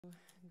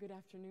Good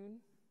afternoon.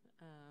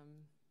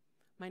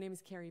 My name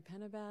is Carrie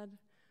Penabad,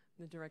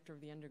 the director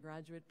of the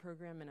undergraduate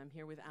program, and I'm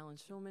here with Alan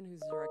Schulman, who's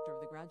the director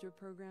of the graduate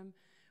program.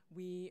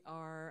 We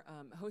are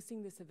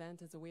hosting this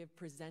event as a way of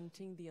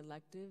presenting the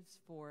electives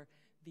for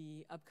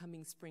the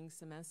upcoming spring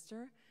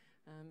semester.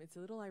 It's a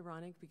little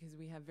ironic because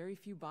we have very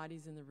few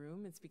bodies in the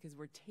room. It's because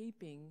we're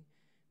taping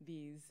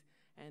these,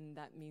 and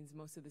that means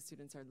most of the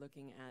students are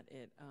looking at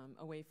it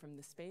away from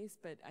the space,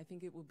 but I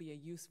think it will be a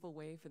useful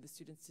way for the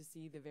students to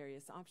see the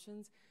various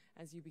options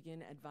as you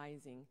begin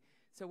advising.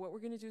 So what we're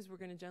going to do is we're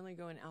going to generally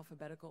go in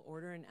alphabetical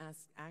order and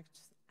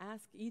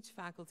ask each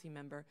faculty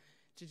member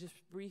to just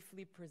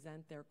briefly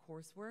present their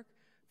coursework.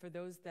 For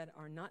those that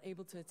are not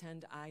able to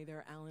attend,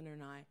 either Alan or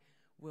I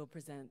will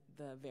present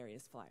the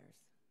various flyers.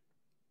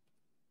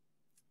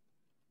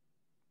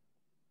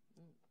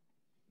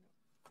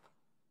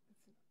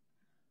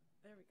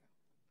 There we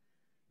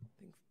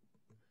go.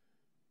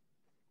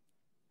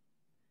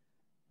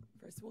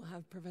 First, we'll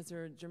have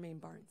Professor Jermaine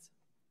Barnes.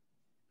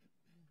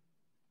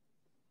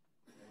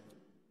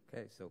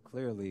 Okay, so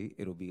clearly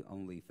it'll be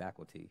only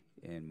faculty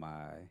in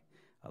my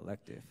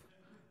elective.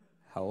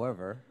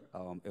 However,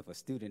 if a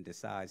student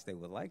decides they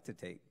would like to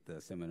take the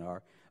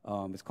seminar,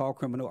 it's called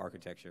Criminal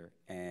Architecture,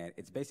 and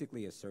it's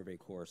basically a survey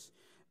course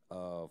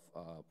of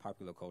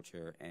popular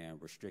culture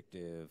and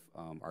restrictive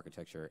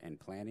architecture and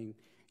planning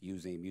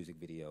using music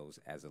videos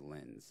as a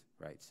lens,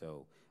 right?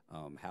 So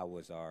how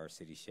was our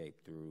city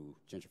shaped through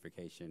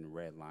gentrification,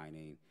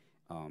 redlining,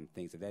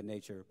 things of that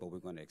nature, but we're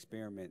going to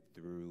experiment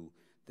through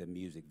the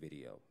music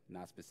video,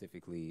 not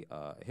specifically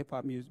a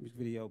hip-hop music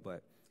video,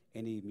 but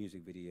any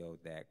music video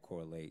that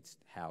correlates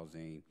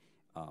housing,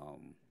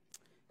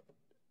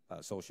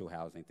 social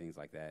housing, things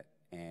like that.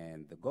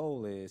 And the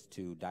goal is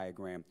to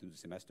diagram through the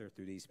semester,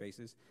 through these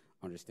spaces,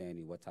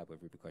 understanding what type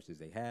of repercussions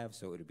they have.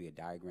 So it'll be a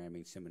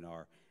diagramming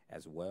seminar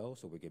as well,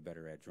 so we get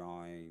better at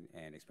drawing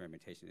and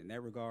experimentation in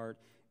that regard,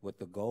 with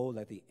the goal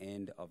at the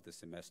end of the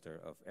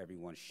semester of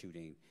everyone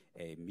shooting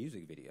a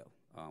music video,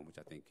 which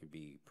I think can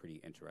be pretty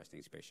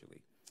interesting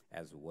spatially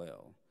as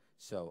well.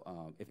 So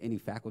if any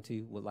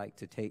faculty would like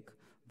to take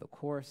the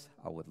course,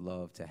 I would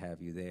love to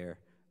have you there.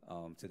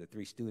 To the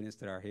 3 students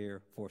that are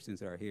here, 4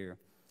 students that are here,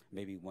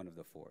 maybe one of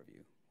the 4 of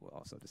you will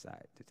also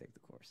decide to take the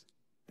course.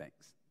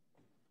 Thanks.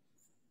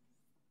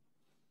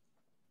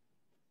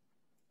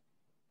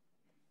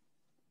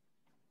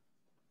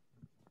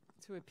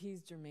 To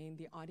appease Jermaine,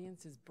 the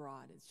audience is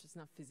broad. It's just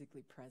not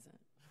physically present.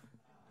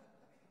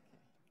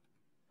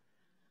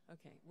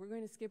 Okay, we're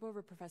going to skip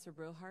over Professor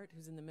Brillhart,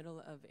 who's in the middle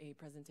of a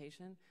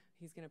presentation.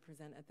 He's going to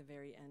present at the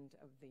very end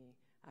of the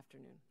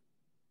afternoon.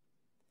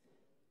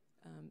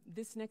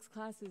 This next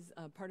class is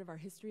part of our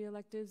history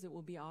electives. It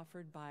will be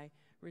offered by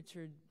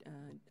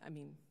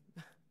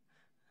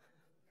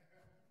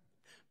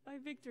by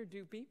Victor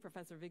Dupuy,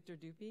 Professor Victor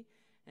Dupuy,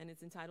 and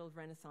it's entitled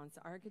Renaissance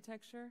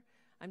Architecture.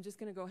 I'm just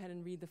going to go ahead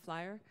and read the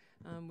flyer,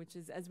 which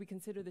is, as we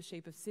consider the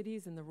shape of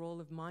cities and the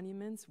role of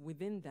monuments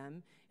within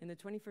them in the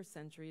 21st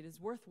century, it is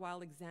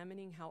worthwhile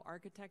examining how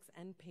architects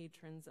and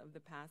patrons of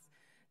the past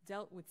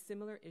dealt with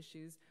similar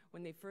issues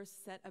when they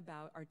first set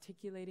about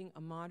articulating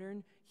a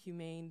modern,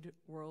 humane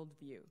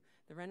worldview.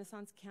 The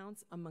Renaissance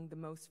counts among the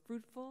most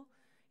fruitful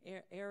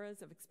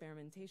eras of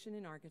experimentation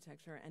in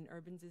architecture and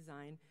urban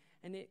design,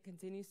 and it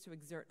continues to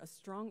exert a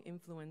strong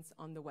influence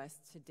on the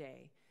West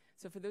today.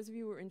 So for those of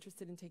you who are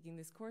interested in taking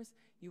this course,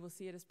 you will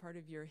see it as part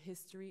of your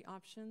history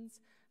options,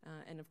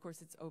 and of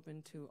course it's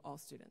open to all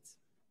students.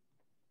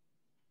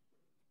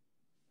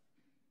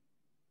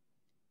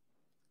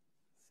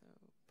 So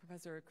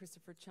Professor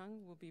Christopher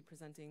Chung will be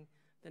presenting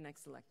the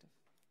next elective.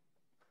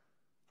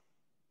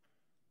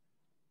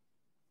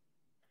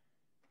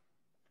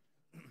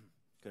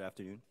 Good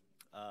afternoon.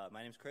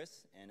 My name is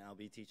Chris, and I'll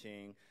be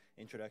teaching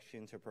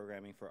Introduction to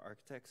Programming for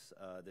Architects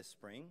this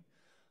spring.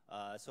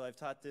 So I've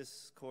taught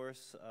this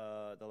course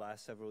the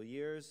last several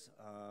years,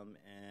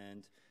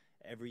 and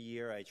every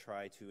year I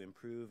try to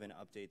improve and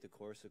update the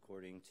course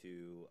according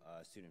to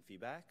student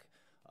feedback.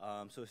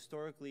 So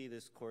historically,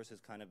 this course has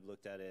kind of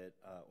looked at it,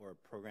 or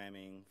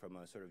programming from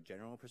a sort of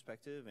general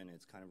perspective, and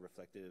it's kind of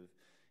reflective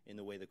in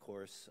the way the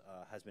course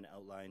has been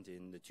outlined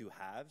in the 2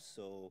 halves.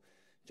 So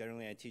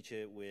generally, I teach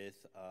it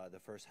with the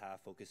first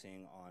half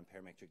focusing on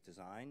parametric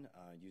design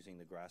using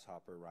the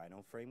Grasshopper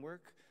Rhino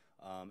framework.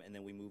 And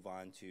then we move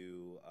on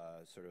to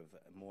sort of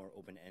more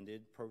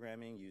open-ended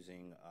programming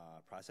using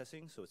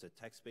processing. So it's a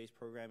text-based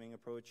programming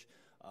approach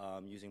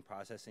using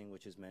processing,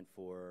 which is meant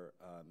for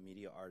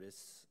media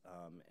artists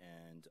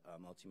and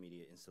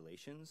multimedia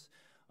installations.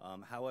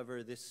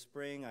 However, this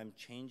spring I'm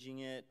changing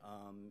it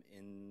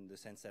in the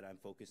sense that I'm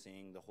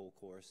focusing the whole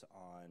course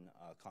on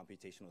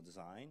computational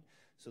design.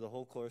 So the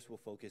whole course will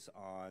focus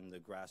on the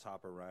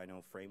Grasshopper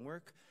Rhino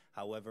framework.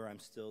 However, I'm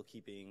still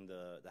keeping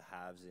the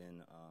halves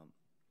in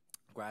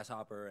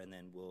Grasshopper, and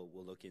then we'll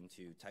look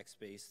into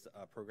text-based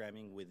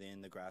programming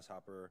within the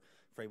Grasshopper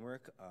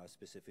framework,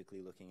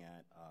 specifically looking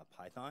at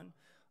Python.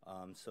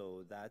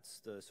 So that's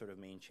the sort of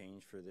main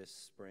change for this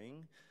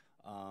spring.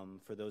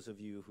 For those of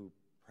you who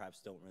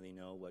perhaps don't really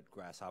know what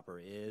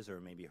grasshopper is, or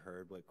maybe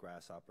heard what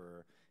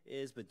grasshopper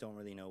is, but don't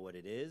really know what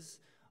it is.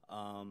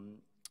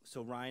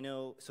 So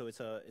Rhino, so it's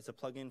a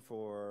plugin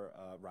for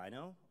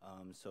Rhino.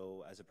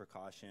 So as a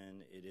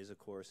precaution, it is a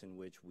course in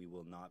which we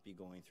will not be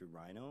going through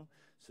Rhino.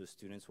 So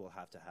students will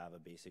have to have a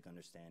basic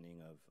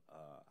understanding of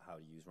how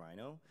to use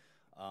Rhino.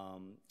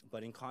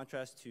 But in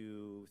contrast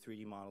to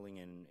 3D modeling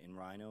in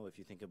Rhino, if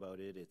you think about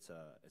it, it's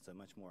a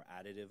much more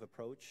additive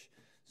approach.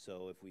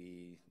 So if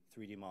we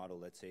 3D model,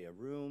 let's say, a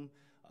room,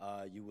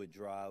 you would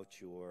draw out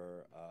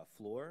your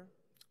floor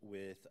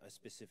with a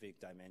specific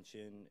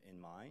dimension in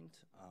mind,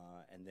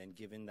 and then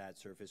given that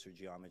surface or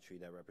geometry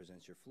that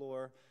represents your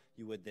floor,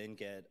 you would then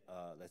get,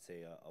 let's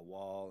say, a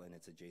wall and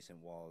its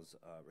adjacent walls,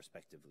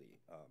 respectively.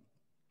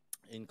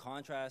 In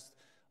contrast,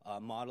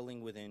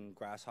 modeling within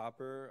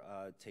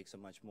Grasshopper takes a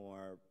much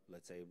more,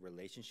 let's say,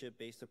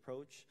 relationship-based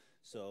approach.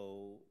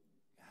 So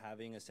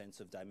having a sense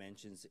of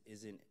dimensions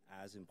isn't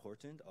as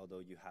important, although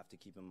you have to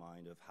keep in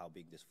mind of how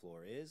big this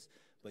floor is,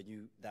 but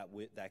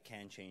that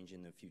can change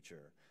in the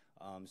future.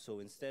 So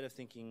instead of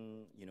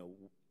thinking,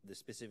 the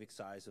specific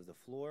size of the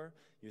floor,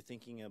 you're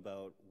thinking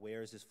about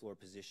where is this floor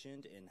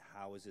positioned and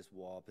how is this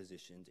wall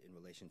positioned in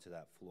relation to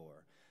that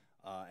floor.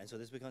 And so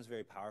this becomes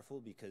very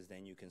powerful because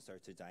then you can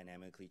start to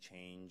dynamically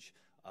change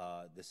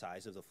the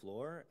size of the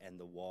floor, and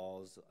the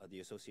walls, the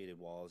associated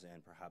walls,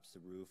 and perhaps the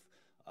roof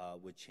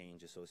would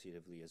change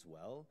associatively as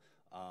well.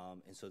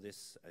 And so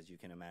this, as you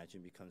can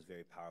imagine, becomes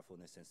very powerful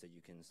in the sense that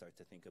you can start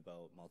to think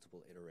about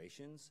multiple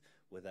iterations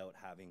without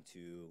having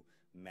to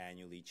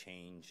manually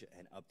change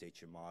and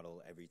update your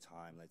model every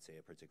time, let's say,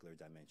 a particular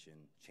dimension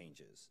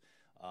changes.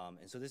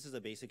 And so this is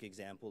a basic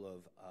example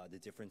of the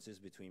differences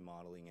between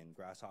modeling in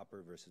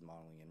Grasshopper versus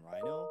modeling in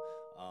Rhino,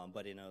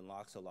 but it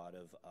unlocks a lot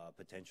of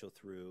potential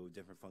through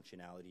different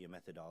functionality and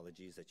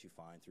methodologies that you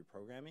find through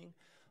programming.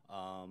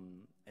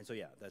 And so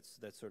yeah, that's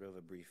sort of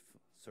a brief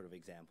sort of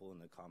example in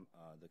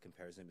the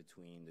comparison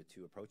between the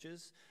two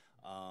approaches.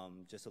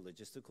 Just a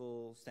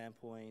logistical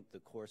standpoint, the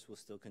course will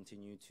still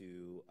continue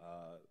to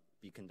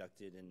be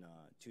conducted in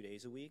 2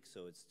 days a week,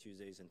 so it's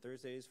Tuesdays and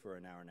Thursdays for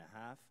an hour and a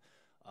half.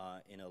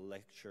 In a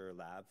lecture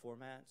lab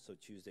format. So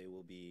Tuesday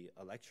will be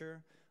a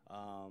lecture,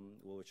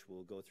 which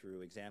will go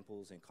through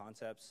examples and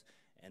concepts,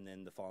 and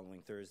then the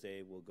following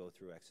Thursday we'll go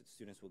through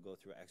students will go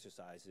through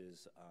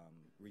exercises,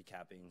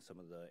 recapping some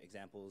of the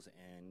examples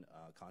and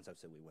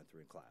concepts that we went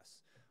through in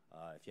class.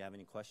 If you have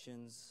any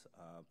questions,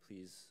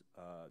 please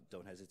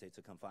don't hesitate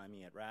to come find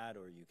me at RAD,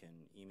 or you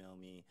can email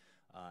me,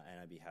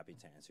 and I'd be happy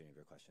to answer any of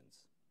your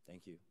questions.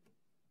 Thank you.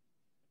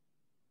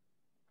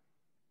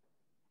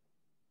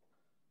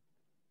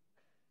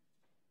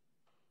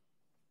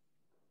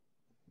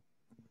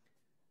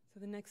 So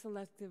the next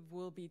elective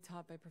will be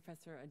taught by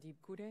Professor Adib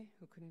Kure,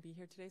 who couldn't be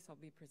here today, so I'll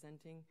be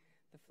presenting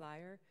the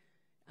flyer.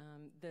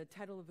 The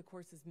title of the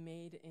course is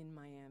Made in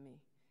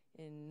Miami.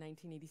 In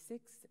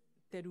 1986,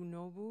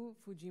 Terunobu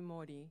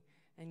Fujimori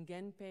and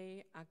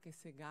Genpei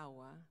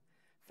Akesegawa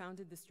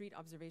founded the Street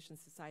Observation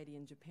Society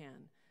in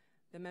Japan.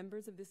 The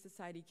members of this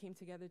society came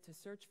together to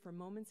search for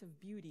moments of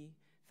beauty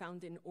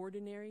found in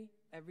ordinary,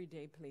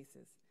 everyday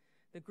places.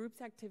 The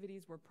group's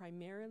activities were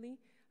primarily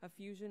a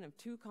fusion of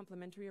two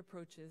complementary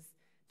approaches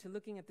to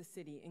looking at the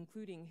city,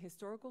 including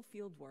historical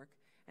fieldwork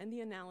and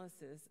the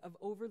analysis of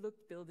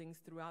overlooked buildings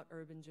throughout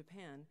urban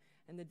Japan,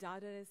 and the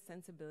Dadaist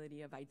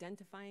sensibility of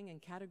identifying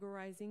and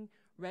categorizing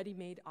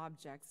ready-made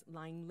objects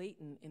lying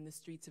latent in the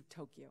streets of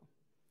Tokyo.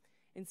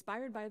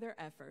 Inspired by their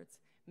efforts,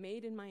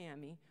 Made in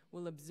Miami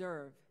will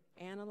observe,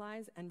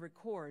 analyze, and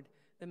record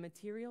the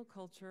material,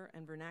 culture,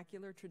 and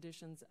vernacular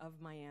traditions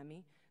of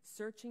Miami,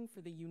 searching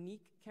for the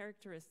unique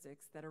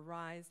characteristics that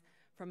arise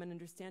from an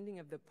understanding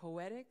of the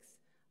poetics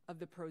of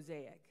the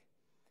prosaic.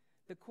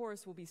 The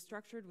course will be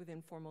structured with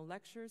informal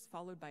lectures,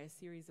 followed by a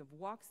series of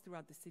walks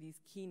throughout the city's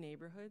key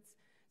neighborhoods.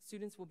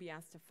 Students will be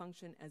asked to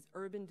function as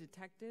urban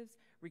detectives,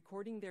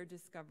 recording their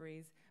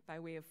discoveries by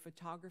way of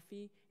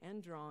photography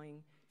and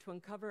drawing to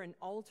uncover an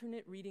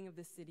alternate reading of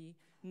the city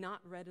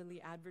not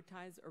readily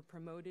advertised or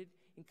promoted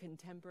in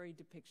contemporary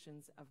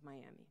depictions of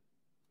Miami.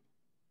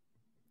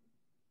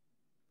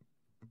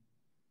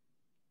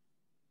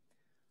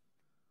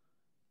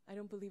 I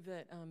don't believe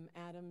that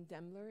Adam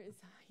Demler is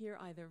here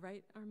either,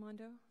 right,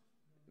 Armando?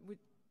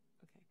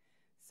 Okay.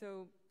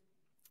 So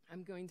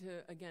I'm going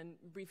to, again,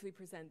 briefly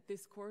present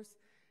this course,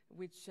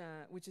 which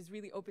is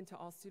really open to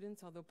all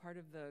students, although part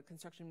of the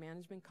construction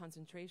management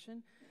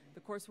concentration.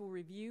 The course will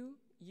review,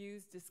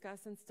 use,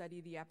 discuss, and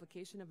study the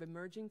application of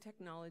emerging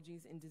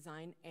technologies in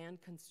design and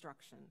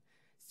construction.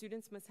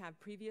 Students must have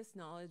previous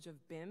knowledge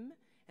of BIM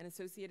and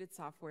associated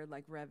software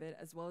like Revit,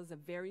 as well as a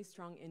very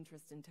strong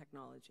interest in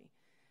technology.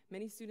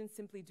 Many students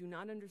simply do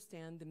not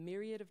understand the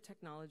myriad of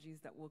technologies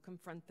that will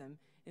confront them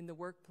in the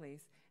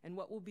workplace and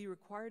what will be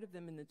required of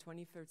them in the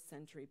 21st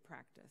century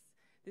practice.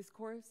 This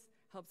course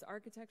helps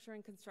architecture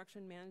and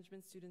construction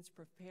management students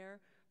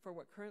prepare for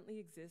what currently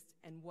exists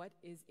and what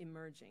is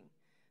emerging.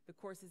 The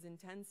course is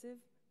intensive,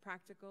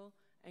 practical,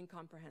 and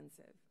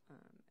comprehensive.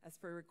 As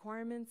for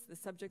requirements, the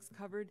subjects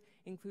covered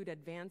include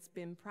advanced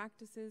BIM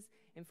practices,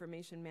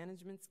 information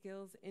management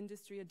skills,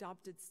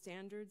 industry-adopted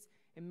standards,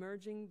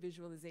 emerging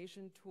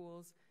visualization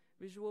tools,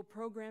 visual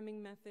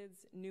programming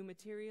methods, new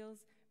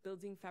materials,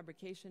 building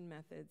fabrication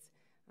methods,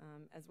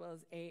 as well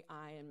as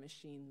AI and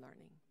machine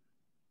learning.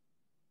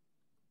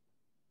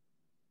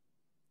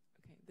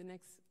 Okay, the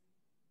next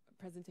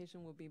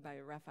presentation will be by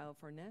Rafael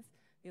Fornes.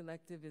 The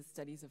elective is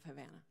Studies of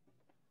Havana.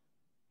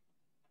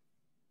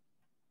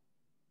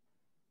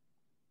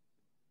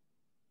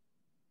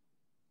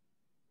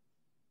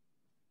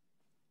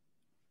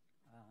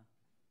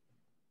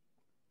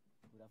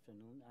 Good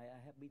afternoon.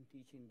 I have been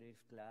teaching this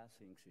class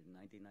since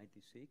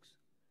 1996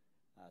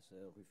 as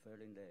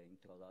referring the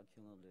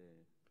introduction of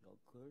the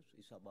course.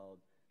 It's about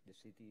the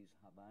city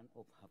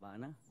of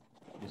Havana,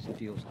 the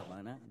city of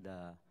Havana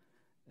that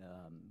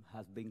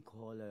has been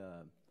called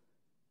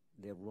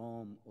the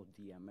Rome of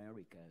the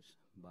Americas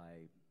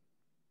by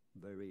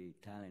very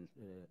talented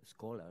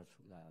scholars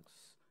like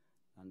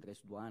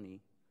Andres Duani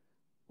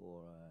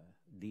or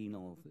Dean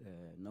of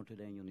Notre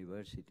Dame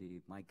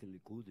University, Michael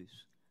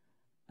Likudis.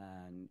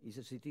 And it's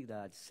a city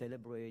that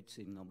celebrates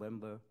in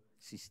November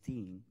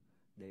 16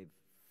 the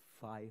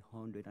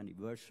 500th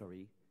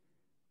anniversary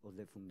of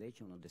the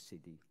foundation of the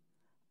city.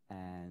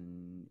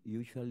 And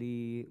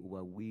usually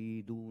what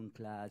we do in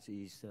class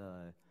is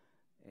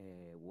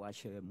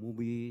watch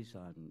movies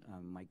and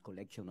my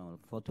collection of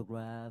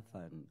photographs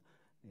and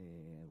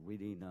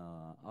reading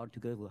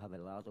articles. We have a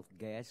lot of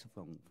guests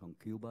from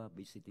Cuba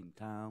visiting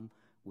town.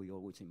 We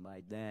always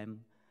invite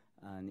them.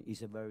 And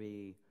it's a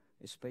very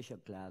special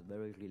class,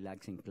 very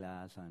relaxing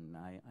class, and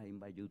I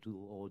invite you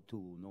to all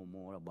to know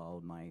more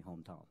about my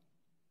hometown.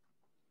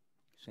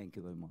 Thank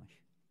you very much.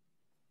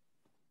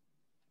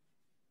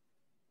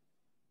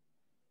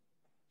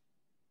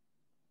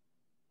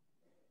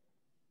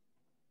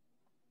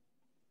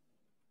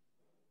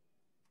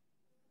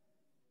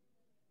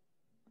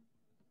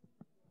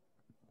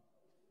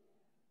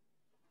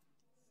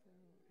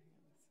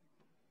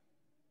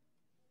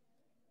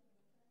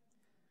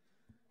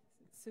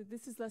 So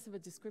this is less of a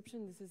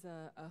description. This is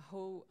a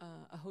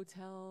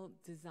hotel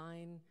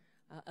design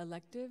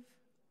elective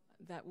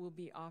that will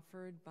be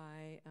offered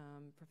by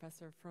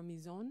Professor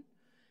Fromizon.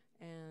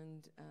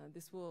 And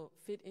this will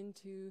fit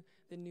into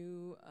the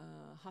new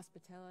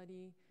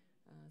hospitality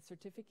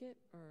certificate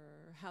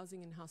or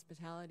housing and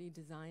hospitality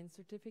design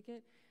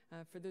certificate.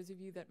 For those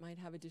of you that might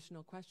have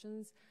additional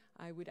questions,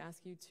 I would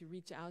ask you to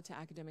reach out to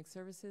academic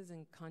services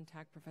and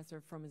contact Professor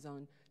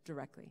Fromizon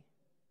directly.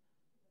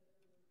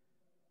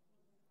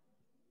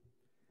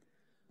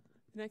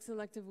 The next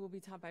elective will be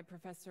taught by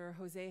Professor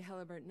Jose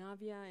Helibert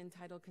Navia,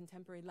 entitled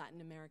Contemporary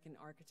Latin American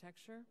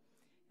Architecture.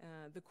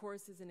 The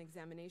course is an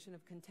examination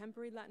of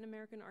contemporary Latin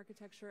American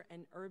architecture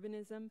and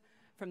urbanism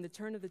from the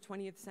turn of the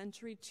 20th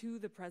century to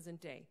the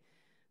present day.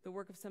 The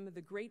work of some of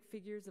the great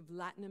figures of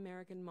Latin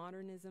American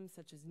modernism,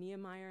 such as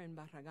Niemeyer and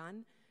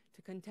Barragan,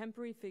 to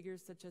contemporary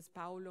figures such as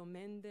Paulo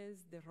Mendes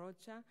de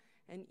Rocha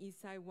and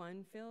Isai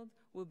Weinfeld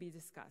will be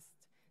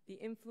discussed. The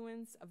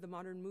influence of the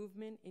modern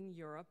movement in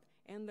Europe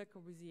and Le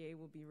Corbusier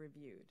will be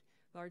reviewed.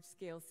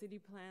 Large-scale city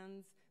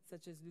plans,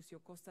 such as Lucio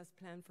Costa's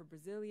plan for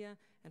Brasilia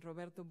and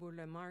Roberto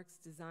Burle Marx's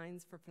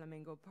designs for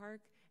Flamengo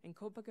Park and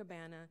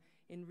Copacabana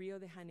in Rio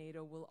de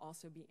Janeiro, will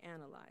also be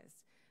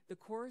analyzed. The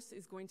course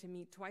is going to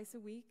meet twice a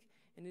week,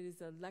 and it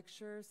is a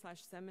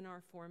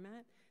lecture/seminar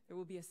format. There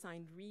will be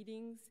assigned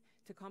readings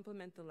to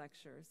complement the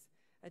lectures.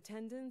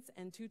 Attendance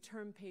and 2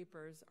 term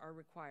papers are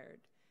required.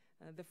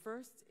 The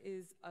first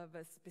is of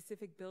a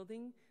specific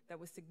building that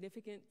was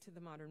significant to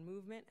the modern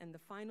movement, and the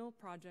final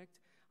project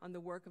on the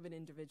work of an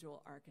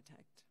individual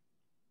architect.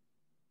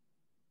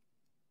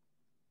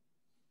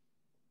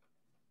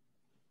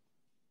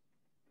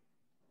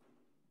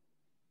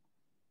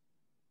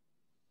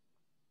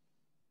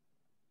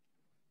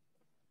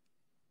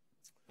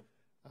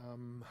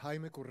 I'm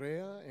Jaime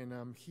Correa, and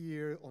I'm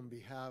here on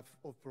behalf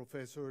of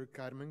Professor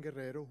Carmen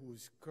Guerrero, who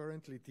is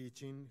currently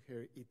teaching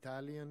her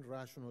Italian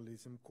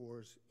Rationalism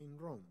course in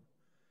Rome.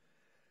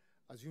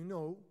 As you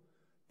know,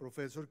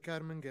 Professor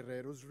Carmen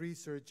Guerrero's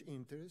research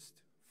interest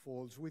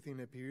falls within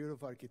a period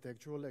of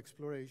architectural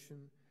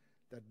exploration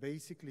that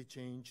basically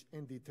changed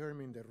and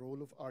determined the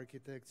role of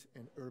architects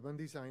and urban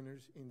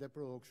designers in the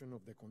production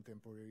of the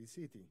contemporary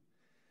city.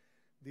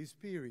 This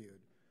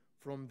period,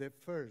 from the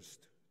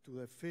first to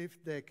the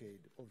 5th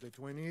decade of the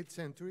 20th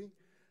century,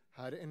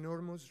 had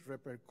enormous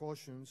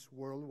repercussions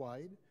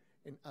worldwide,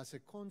 and as a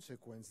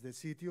consequence, the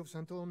city of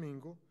Santo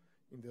Domingo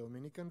in the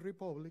Dominican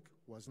Republic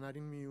was not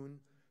immune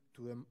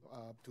to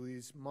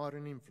this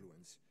modern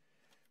influence.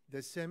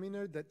 The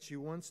seminar that she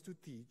wants to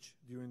teach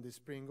during the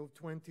spring of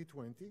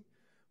 2020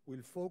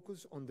 will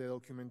focus on the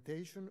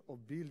documentation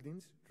of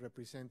buildings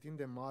representing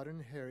the modern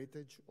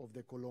heritage of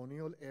the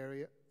colonial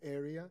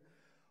area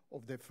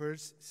of the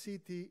first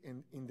city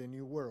in the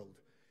New World,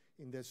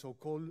 in the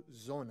so-called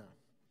zona,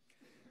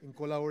 in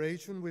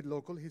collaboration with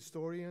local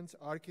historians,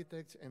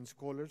 architects, and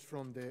scholars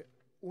from the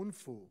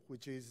UNFU,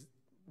 which is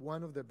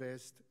one of the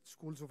best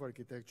schools of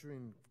architecture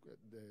in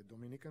the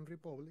Dominican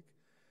Republic.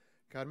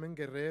 Carmen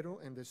Guerrero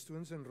and the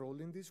students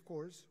enrolled in this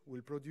course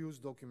will produce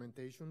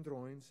documentation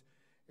drawings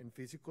and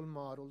physical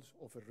models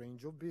of a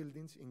range of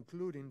buildings,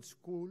 including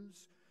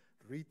schools,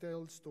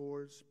 retail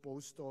stores,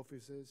 post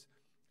offices,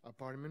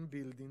 apartment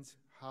buildings,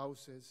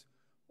 houses,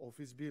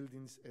 office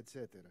buildings,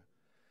 etc.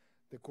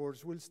 The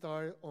course will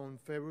start on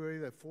February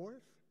the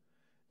 4th,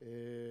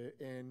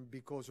 and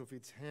because of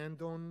its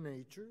hand-on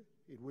nature,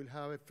 it will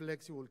have a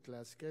flexible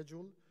class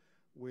schedule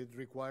with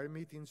required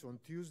meetings on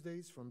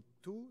Tuesdays from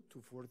 2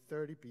 to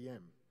 4:30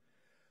 p.m.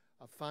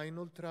 A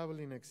final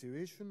traveling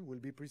exhibition will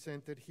be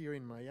presented here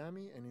in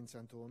Miami and in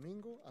Santo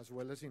Domingo, as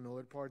well as in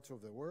other parts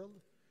of the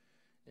world.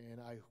 And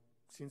I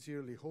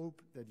sincerely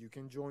hope that you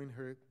can join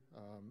her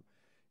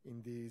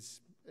in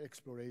this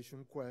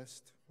exploration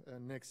quest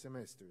next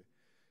semester.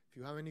 If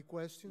you have any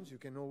questions, you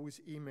can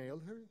always email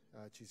her.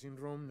 She's in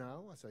Rome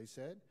now, as I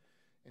said,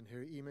 and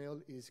her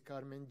email is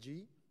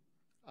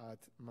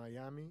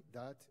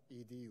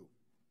carmeng@miami.edu.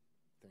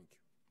 Thank you.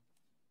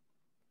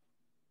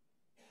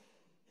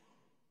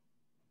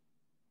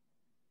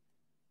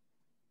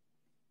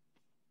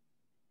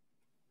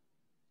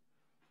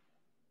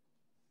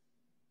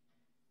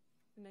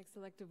 The next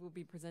elective will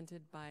be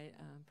presented by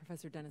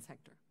Professor Dennis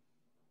Hector.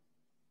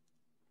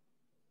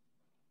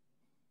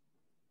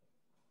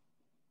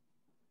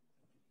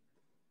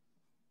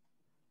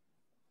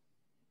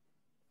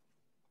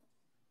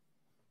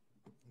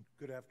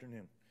 Good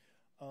afternoon.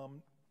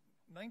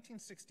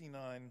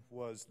 1969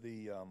 was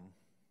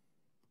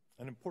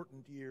an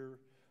important year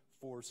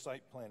for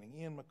site planning.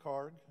 Ian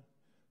McHarg,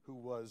 who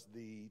was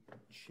the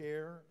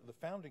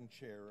founding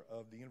chair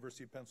of the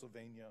University of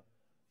Pennsylvania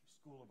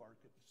School of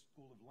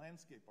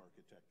Landscape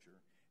Architecture,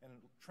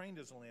 and trained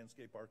as a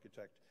landscape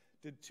architect,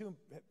 did two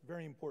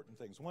very important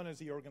things. One is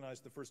he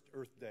organized the first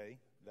Earth Day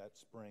that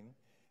spring,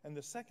 and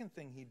the second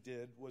thing he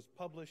did was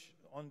publish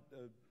on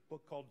a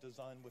book called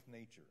Design with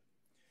Nature.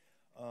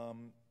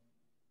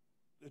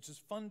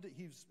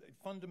 He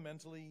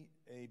fundamentally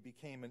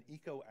became an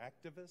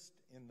eco-activist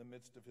in the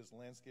midst of his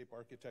landscape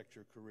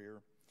architecture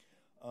career,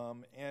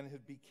 and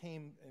had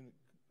became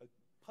a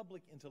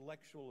public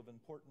intellectual of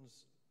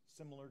importance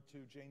similar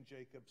to Jane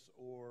Jacobs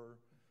or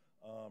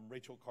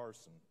Rachel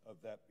Carson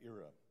of that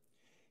era.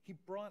 He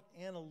brought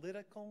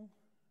analytical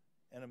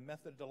and a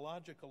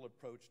methodological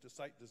approach to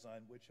site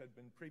design which had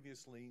been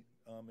previously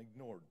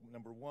ignored.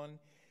 Number one,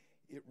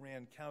 it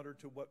ran counter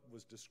to what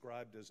was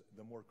described as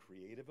the more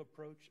creative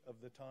approach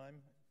of the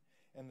time.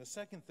 And the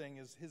second thing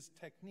is his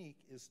technique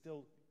is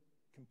still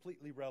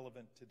completely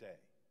relevant today.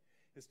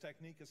 His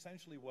technique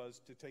essentially was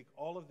to take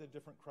all of the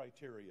different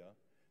criteria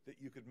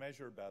that you could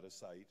measure about a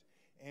site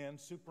and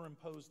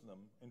superimpose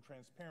them in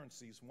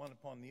transparencies one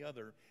upon the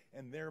other,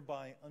 and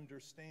thereby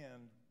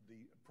understand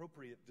the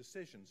appropriate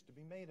decisions to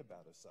be made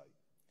about a site.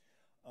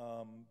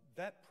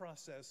 That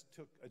process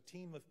took a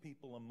team of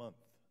people a month.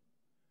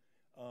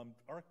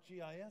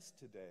 ArcGIS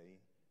today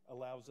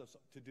allows us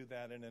to do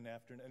that in an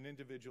afternoon, an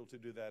individual to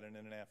do that in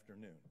an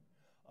afternoon.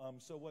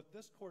 So what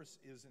this course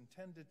is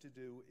intended to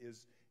do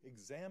is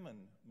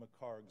examine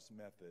McHarg's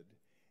method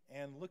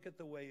and look at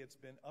the way it's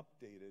been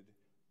updated,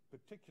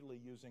 particularly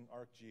using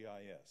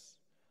ArcGIS.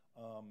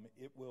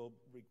 It will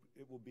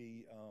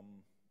be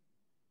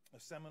a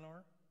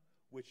seminar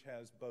which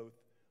has both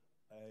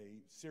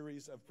a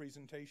series of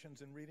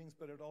presentations and readings,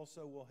 but it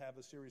also will have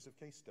a series of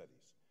case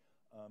studies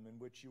in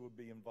which you will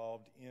be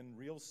involved in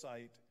real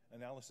site,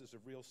 analysis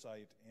of real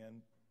site,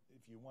 and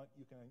if you want,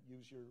 you can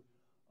use your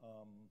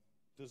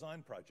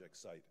design project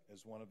site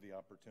as one of the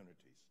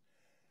opportunities.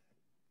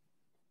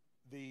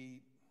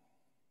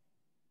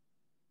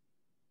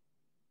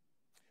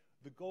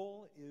 The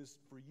goal is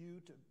for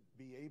you to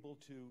be able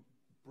to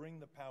bring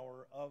the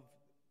power of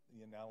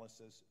the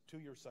analysis to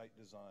your site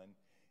design,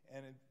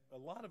 and a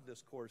lot of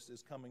this course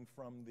is coming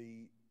from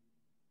the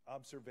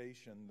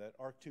observation that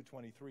ARC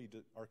 223,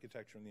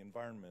 Architecture and the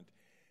Environment,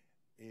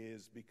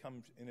 is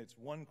become, in its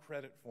one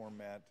credit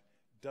format,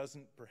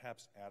 doesn't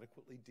perhaps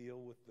adequately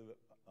deal with the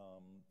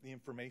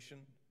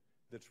information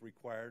that's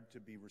required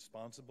to be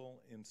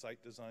responsible in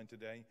site design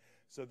today.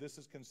 So this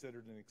is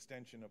considered an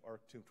extension of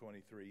ARC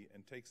 223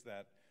 and takes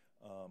that,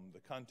 the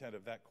content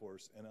of that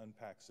course, and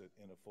unpacks it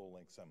in a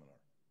full-length seminar.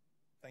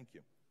 Thank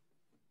you.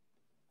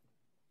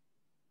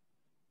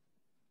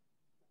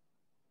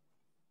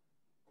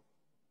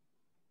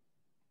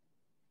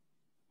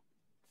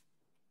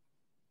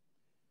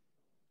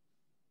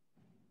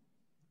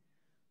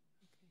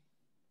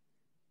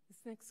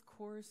 This next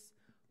course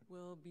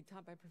will be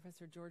taught by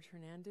Professor George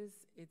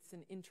Hernandez. It's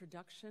an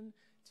introduction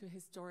to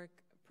historic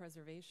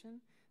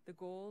preservation. The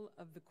goal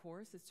of the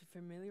course is to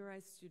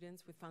familiarize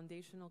students with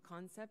foundational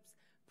concepts,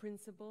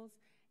 principles,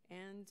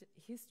 and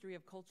history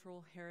of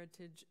cultural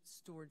heritage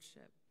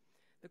stewardship.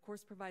 The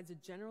course provides a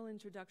general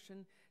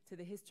introduction to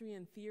the history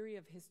and theory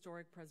of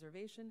historic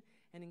preservation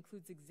and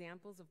includes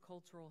examples of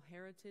cultural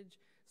heritage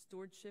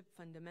stewardship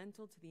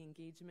fundamental to the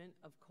engagement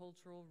of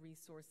cultural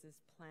resources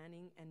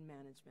planning and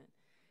management.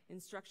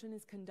 Instruction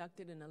is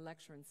conducted in a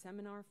lecture and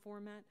seminar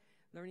format.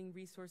 Learning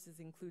resources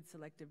include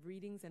selective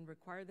readings and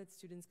require that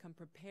students come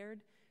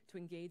prepared to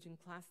engage in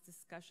class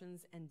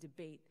discussions and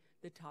debate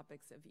the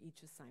topics of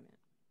each assignment.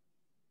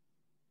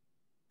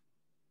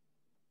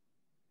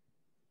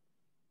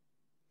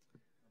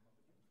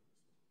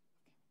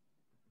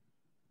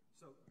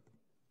 So,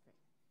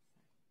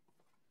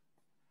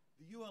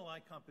 the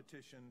ULI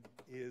competition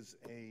is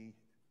a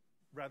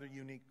rather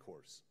unique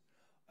course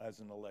as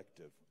an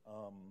elective.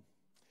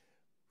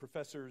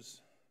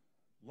 Professors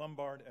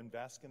Lombard and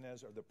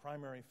Vasconez are the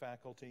primary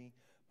faculty,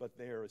 but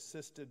they are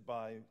assisted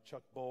by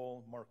Chuck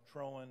Bowl, Mark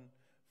Trowan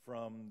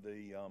from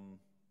the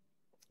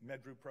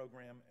MedRu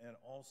program, and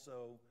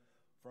also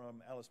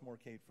from Alice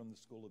Morcade from the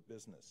School of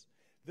Business.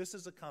 This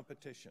is a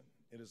competition.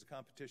 It is a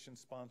competition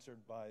sponsored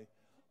by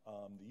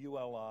the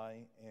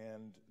ULI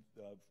and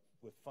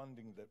with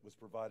funding that was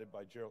provided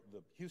by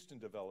the Houston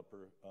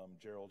developer,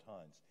 Gerald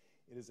Hines.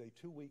 It is a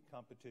 2-week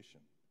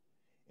competition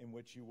in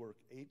which you work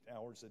 8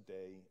 hours a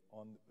day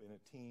in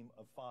a team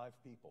of 5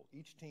 people.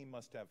 Each team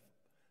must have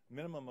a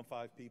minimum of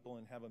 5 people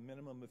and have a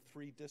minimum of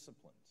 3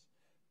 disciplines.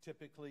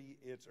 Typically,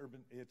 it's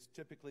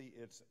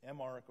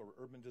MARC or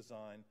urban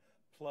design,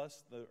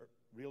 plus the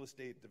real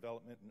estate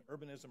development and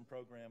urbanism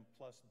program,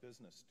 plus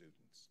business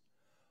students.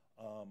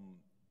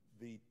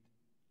 The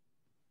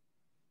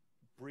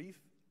brief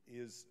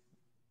is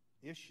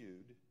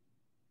issued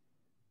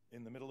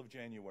in the middle of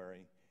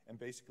January, and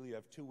basically you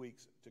have 2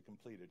 weeks to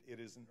complete it. It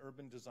is an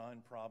urban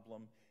design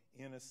problem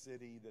in a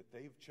city that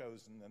they've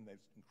chosen, and they've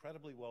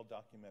incredibly well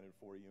documented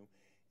for you.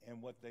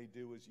 And what they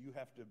do is you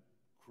have to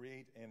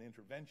create an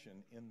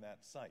intervention in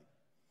that site.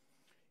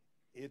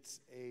 It's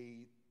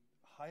a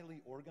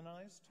highly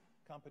organized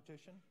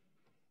competition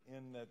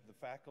in that the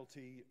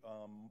faculty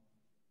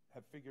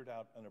have figured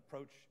out an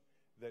approach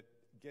that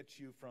gets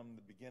you from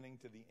the beginning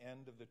to the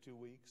end of the 2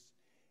 weeks,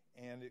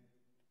 and it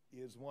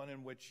is one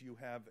in which you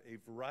have a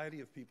variety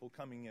of people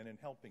coming in and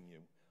helping you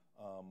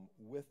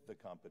with the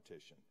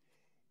competition.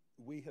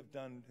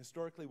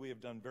 Historically, we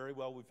have done very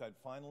well. We've had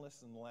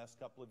finalists in the last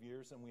couple of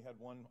years, and we had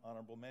 1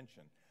 honorable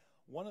mention.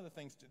 One of the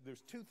things,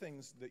 there's 2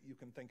 things that you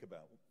can think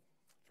about,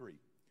 3.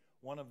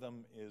 One of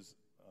them is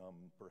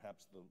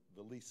perhaps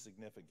the least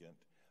significant,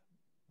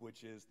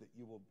 which is that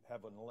you will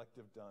have an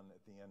elective done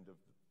at the end of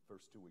the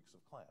first 2 weeks of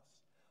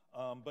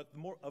class. But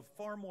of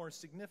far more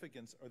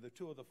significance are the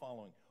 2 of the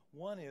following.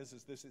 One is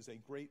this is a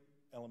great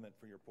element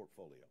for your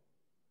portfolio.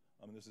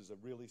 This is a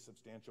really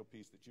substantial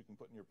piece that you can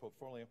put in your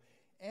portfolio,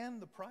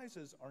 and the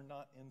prizes are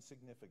not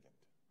insignificant.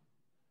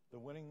 The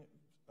winning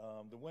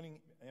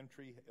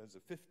entry is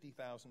a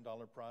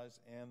 $50,000 prize,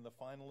 and the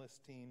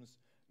finalist teams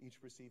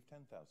each receive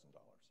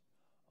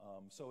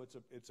 $10,000. So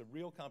it's a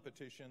real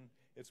competition.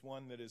 It's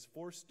one that is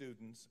for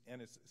students,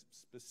 and it's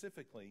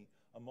specifically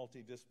a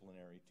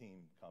multidisciplinary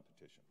team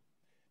competition.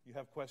 You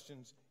have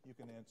questions, you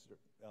can answer.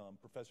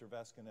 Professor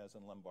Vasconez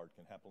and Lombard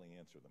can happily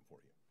answer them for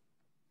you.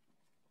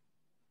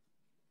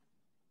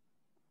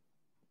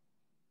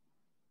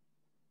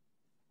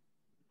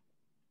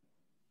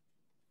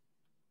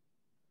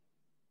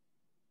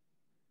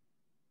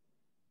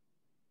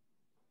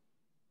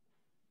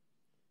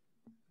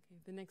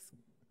 Okay, the next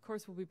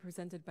course will be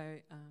presented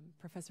by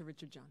Professor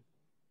Richard John.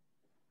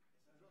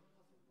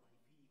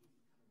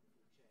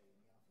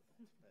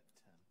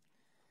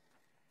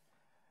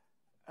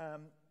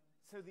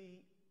 So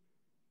the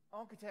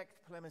architect,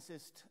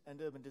 polemicist, and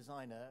urban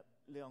designer,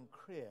 Leon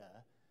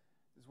Krier,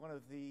 is one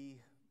of the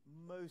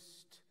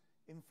most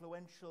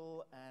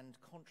influential and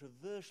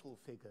controversial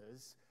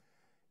figures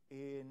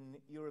in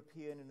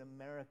European and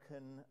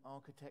American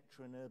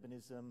architecture and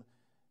urbanism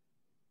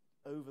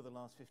over the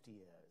last 50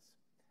 years.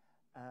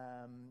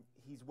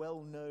 He's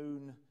well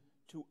known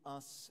to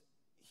us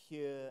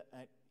here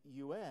at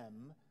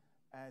UM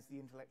as the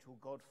intellectual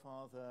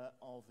godfather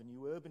of the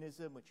new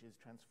urbanism, which is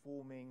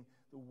transforming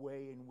the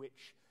way in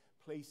which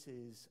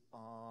places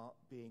are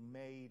being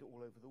made all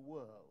over the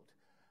world.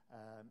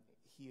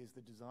 He is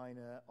the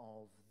designer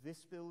of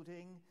this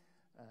building,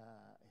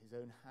 his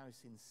own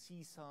house in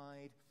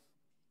Seaside,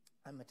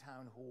 and the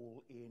town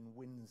hall in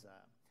Windsor.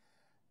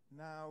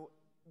 Now,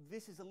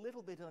 this is a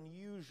little bit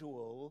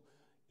unusual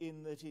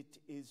in that it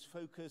is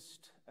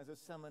focused as a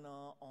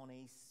seminar on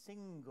a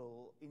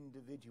single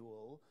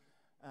individual,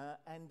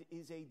 and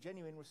is a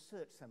genuine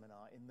research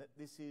seminar in that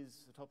this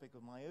is the topic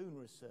of my own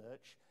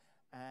research,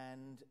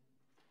 and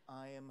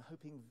I am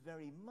hoping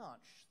very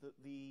much that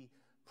the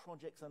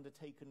projects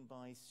undertaken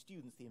by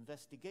students, the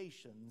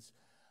investigations,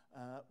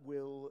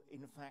 will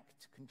in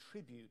fact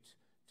contribute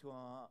to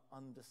our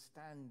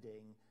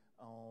understanding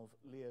of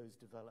Leo's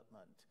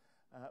development.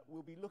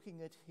 We'll be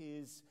looking at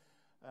his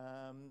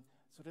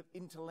sort of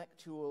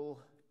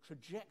intellectual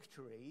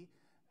trajectory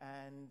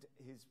and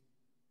his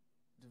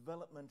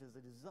development as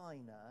a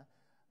designer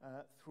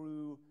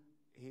through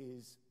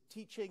his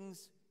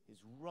teachings, his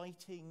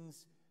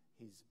writings,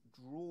 his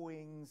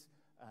drawings,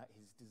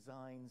 his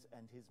designs,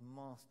 and his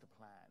master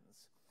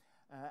plans.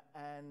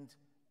 And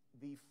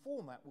the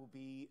format will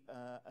be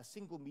a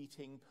single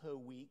meeting per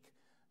week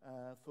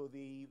for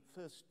the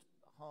first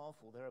half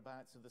or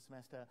thereabouts of the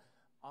semester.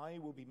 I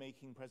will be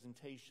making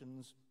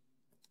presentations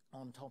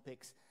on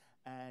topics,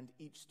 and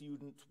each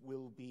student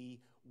will be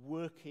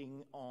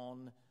working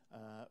on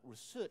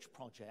research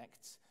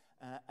projects,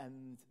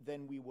 and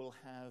then we will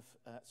have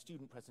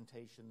student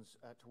presentations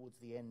towards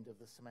the end of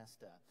the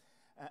semester.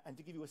 And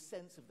to give you a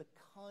sense of the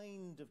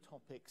kind of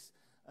topics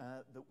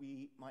that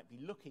we might be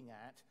looking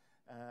at,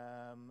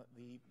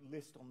 the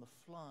list on the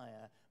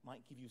flyer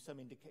might give you some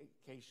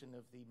indication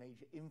of the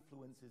major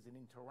influences and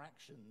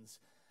interactions,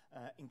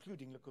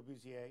 including Le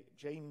Corbusier,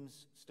 Jim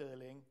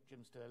Sterling,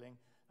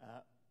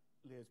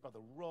 Leo's brother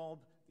Rob,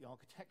 the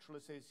Architectural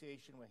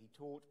Association where he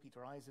taught,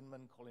 Peter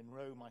Eisenman, Colin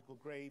Rowe, Michael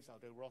Graves,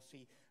 Aldo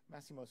Rossi,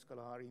 Massimo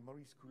Scolari,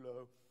 Maurice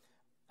Coulot,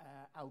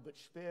 Albert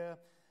Speer,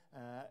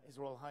 His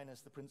Royal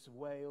Highness the Prince of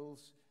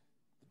Wales,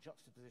 the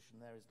juxtaposition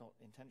there is not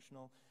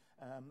intentional,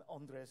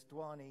 Andres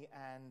Duani,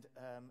 and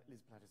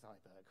Liz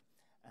Platter-Zyberg.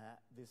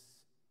 This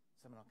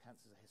seminar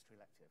counts as a history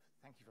elective.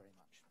 Thank you very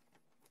much.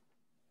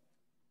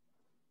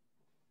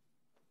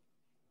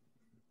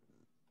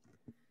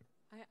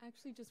 I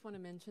actually just want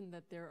to mention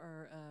that there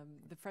are,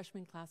 the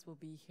freshman class will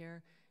be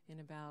here in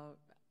about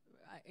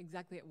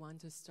exactly at 1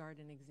 to start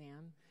an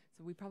exam.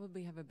 So we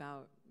probably have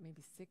about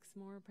maybe 6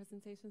 more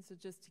presentations. So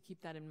just to keep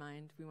that in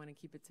mind, we want to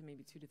keep it to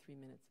maybe 2 to 3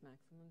 minutes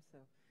maximum. So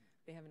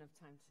they have enough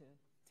time to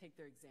take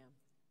their exam.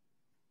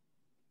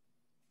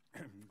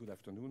 Good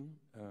afternoon.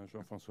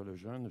 Jean-François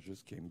Lejeune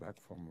just came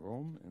back from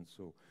Rome, and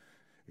so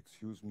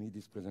excuse me,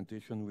 this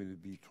presentation will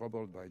be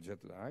troubled by jet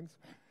lags.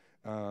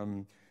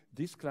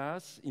 This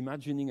class,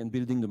 Imagining and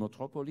Building the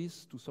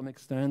Metropolis, to some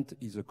extent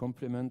is a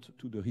complement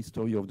to the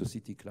History of the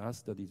City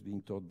class that is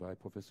being taught by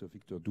Professor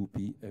Victor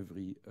Dupi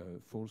every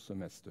fall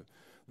semester.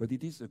 But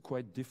it is a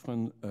quite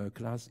different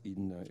class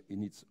in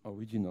its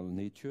original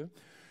nature.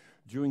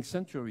 During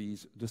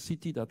centuries, the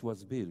city that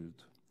was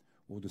built,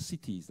 or the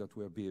cities that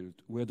were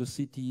built, were the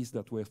cities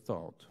that were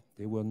thought.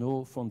 There were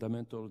no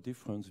fundamental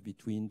difference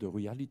between the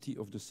reality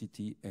of the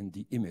city and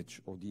the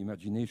image or the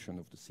imagination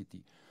of the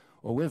city.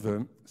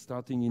 However,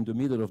 starting in the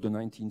middle of the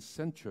 19th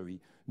century,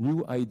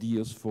 new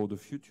ideas for the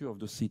future of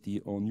the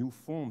city or new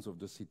forms of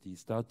the city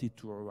started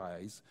to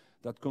arise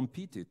that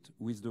competed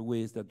with the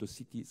ways that the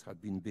cities had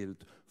been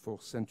built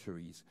for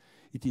centuries.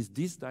 It is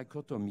this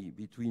dichotomy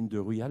between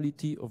the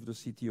reality of the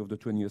city of the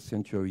 20th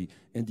century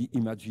and the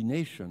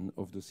imagination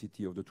of the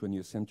city of the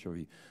 20th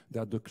century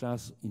that the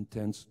class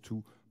intends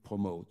to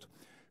promote.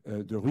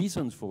 The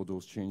reasons for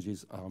those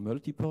changes are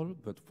multiple,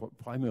 but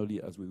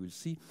primarily, as we will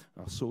see,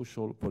 are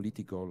social,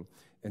 political,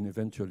 and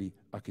eventually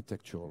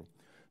architectural.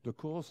 The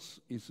course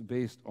is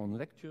based on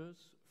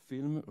lectures,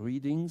 film,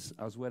 readings,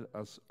 as well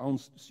as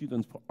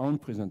students' own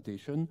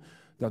presentation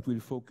that will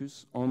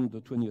focus on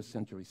the 20th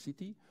century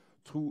city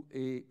through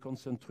a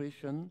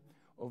concentration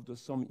of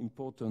some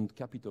important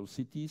capital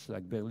cities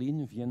like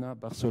Berlin, Vienna,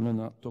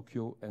 Barcelona,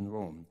 Tokyo, and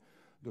Rome.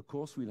 The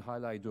course will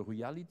highlight the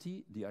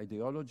reality, the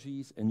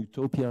ideologies, and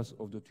utopias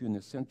of the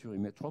 20th century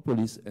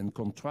metropolis and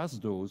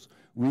contrast those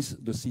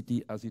with the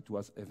city as it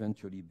was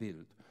eventually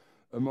built.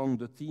 Among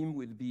the theme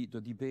will be the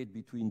debate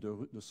between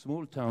the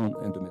small town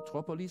and the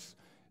metropolis,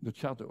 the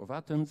Charter of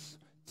Athens,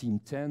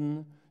 Team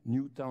 10,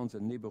 new towns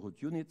and neighborhood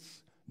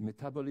units,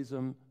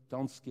 metabolism,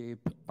 townscape,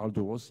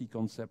 Aldo Rossi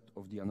concept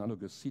of the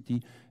analogous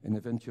city, and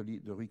eventually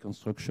the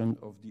reconstruction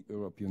of the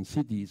European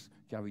cities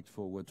carried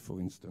forward, for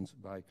instance,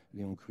 by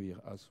Léon Krier,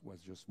 as was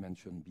just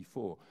mentioned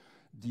before.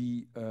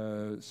 The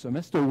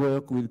semester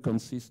work will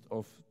consist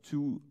of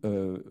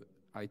 2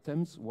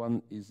 items.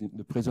 One is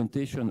the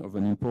presentation of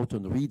an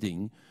important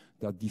reading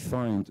that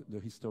defined the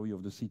history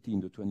of the city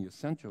in the 20th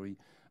century,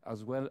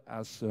 as well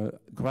as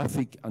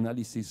graphic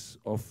analysis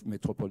of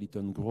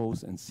metropolitan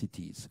growth and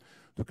cities.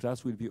 The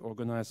class will be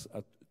organized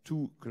at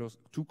 2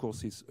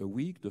 courses a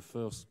week. The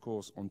first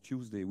course on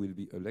Tuesday will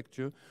be a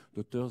lecture.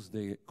 The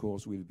Thursday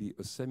course will be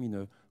a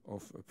seminar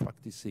of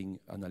practicing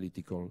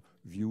analytical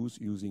views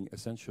using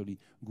essentially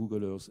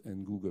Google Earth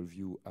and Google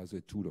View as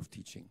a tool of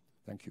teaching.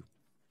 Thank you.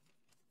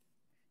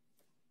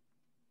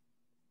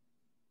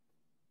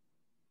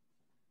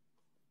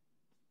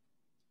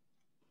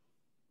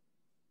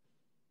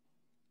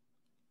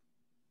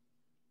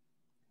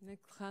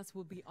 Next class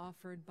will be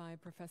offered by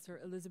Professor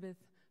Elizabeth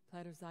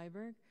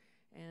Platter-Zyberg,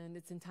 and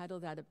it's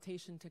entitled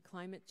Adaptation to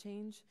Climate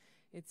Change.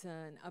 It's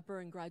an upper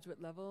and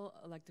graduate level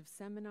elective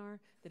seminar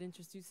that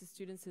introduces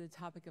students to the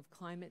topic of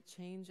climate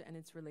change and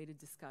its related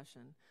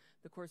discussion.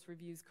 The course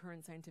reviews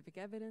current scientific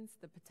evidence,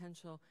 the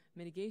potential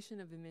mitigation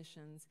of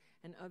emissions,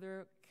 and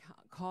other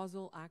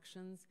causal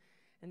actions,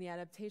 and the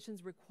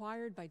adaptations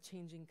required by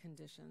changing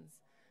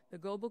conditions. The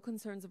global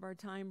concerns of our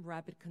time,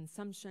 rapid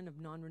consumption of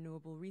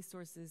non-renewable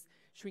resources,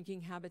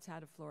 shrinking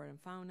habitat of flora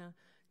and fauna,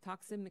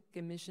 toxic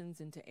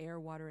emissions into air,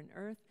 water, and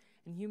earth,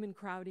 and human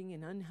crowding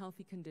in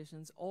unhealthy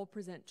conditions all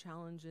present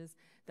challenges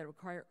that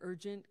require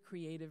urgent,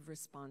 creative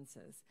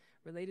responses.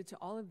 Related to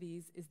all of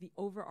these is the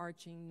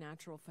overarching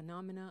natural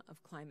phenomena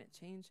of climate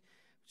change,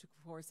 which of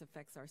course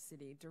affects our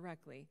city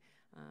directly.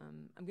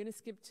 I'm going to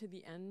skip to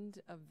the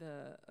end of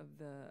the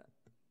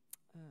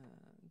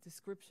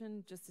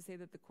description just to say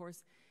that the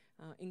course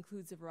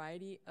includes a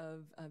variety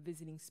of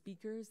visiting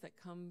speakers that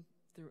come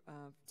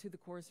to the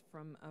course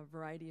from a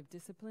variety of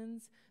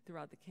disciplines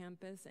throughout the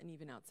campus and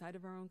even outside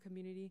of our own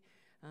community.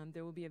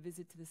 There will be a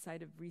visit to the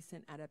site of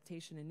recent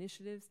adaptation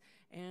initiatives,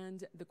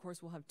 and the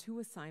course will have 2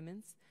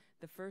 assignments.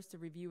 The first, a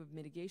review of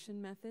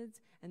mitigation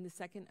methods, and the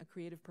second, a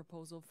creative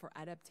proposal for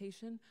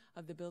adaptation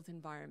of the built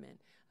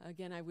environment.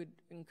 Again, I would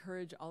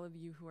encourage all of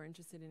you who are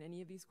interested in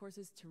any of these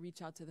courses to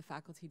reach out to the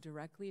faculty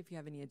directly if you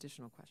have any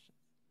additional questions.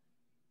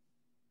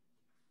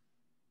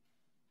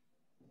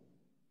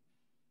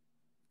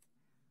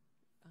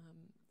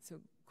 So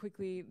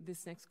quickly,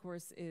 this next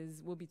course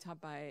will be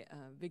taught by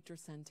Victor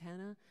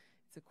Santana.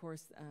 It's a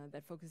course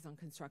that focuses on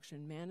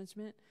construction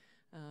management.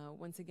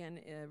 Once again,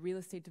 real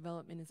estate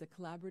development is a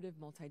collaborative,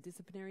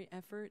 multidisciplinary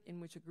effort in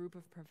which a group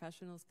of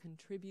professionals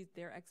contribute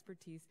their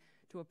expertise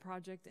to a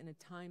project in a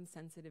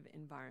time-sensitive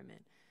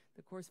environment.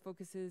 The course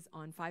focuses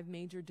on 5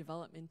 major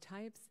development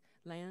types: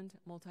 land,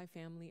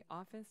 multifamily,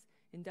 office,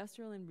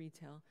 industrial, and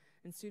retail,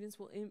 and students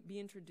will be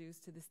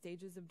introduced to the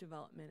stages of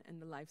development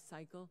and the life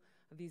cycle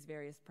of these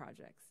various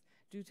projects.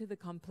 Due to the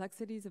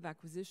complexities of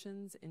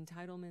acquisitions,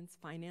 entitlements,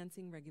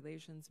 financing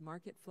regulations,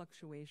 market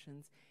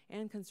fluctuations,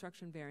 and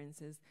construction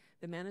variances,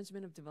 the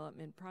management of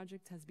development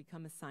projects has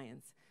become a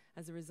science.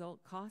 As a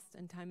result, cost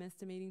and time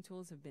estimating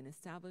tools have been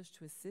established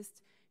to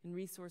assist in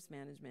resource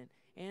management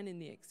and in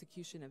the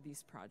execution of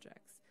these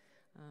projects.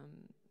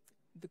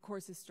 The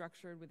course is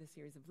structured with a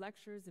series of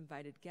lectures,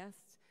 invited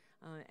guests,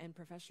 and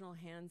professional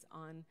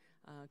hands-on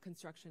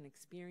construction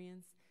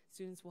experience.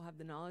 Students will have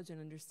the knowledge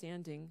and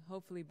understanding,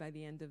 hopefully by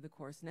the end of the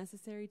course,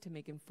 necessary to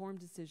make informed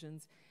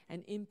decisions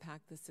and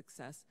impact the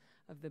success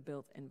of the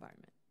built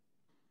environment.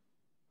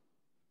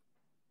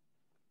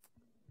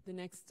 The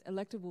next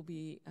elective will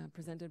be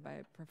presented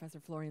by Professor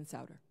Florian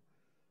Sauter.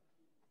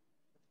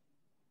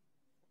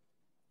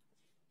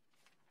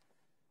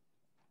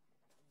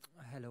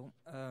 Hello.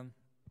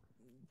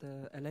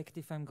 The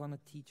elective I'm going to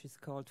teach is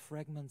called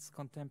Fragments,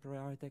 Contemporary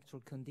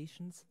Architectural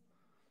Conditions.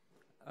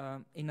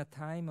 In a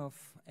time of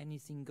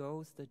anything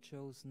goes that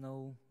shows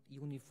no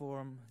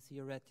uniform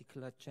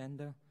theoretical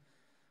agenda,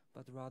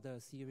 but rather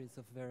a series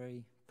of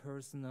very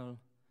personal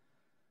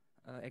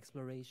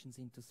explorations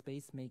into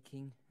space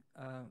making,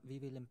 we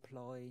will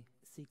employ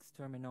 6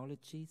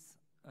 terminologies: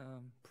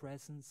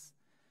 presence,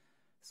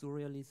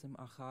 surrealism,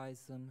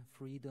 archaism,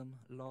 freedom,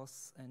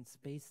 loss, and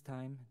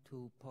space-time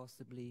to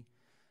possibly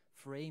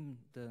frame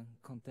the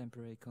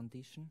contemporary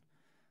condition.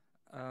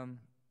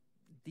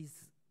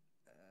 This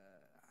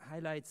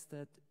highlights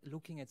that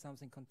looking at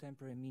something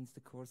contemporary means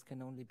the course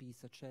can only be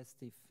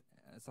suggestive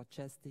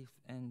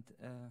and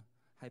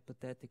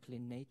hypothetical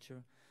in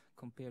nature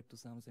compared to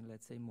something,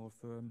 let's say, more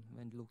firm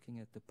when looking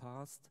at the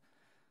past.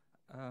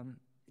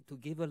 To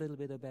give a little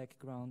bit of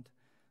background,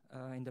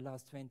 in the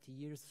last 20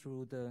 years,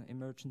 through the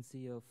emergence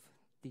of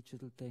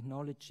digital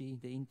technology,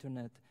 the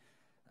internet,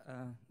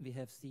 we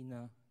have seen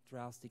a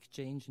drastic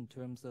change in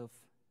terms of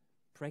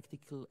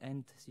practical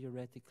and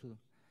theoretical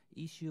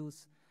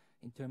issues.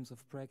 In terms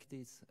of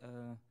practice,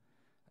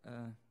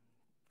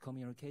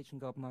 communication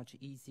got much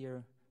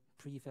easier,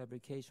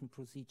 prefabrication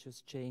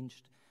procedures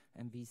changed,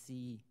 and we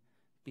see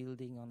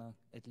building on a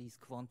at least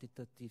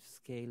quantitative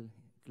scale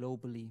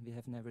globally we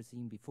have never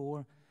seen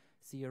before.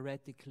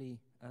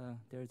 Theoretically,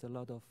 there's a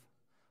lot of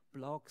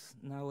blogs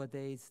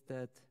nowadays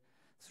that,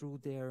 through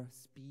their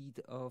speed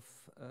of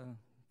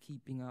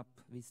keeping up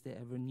with the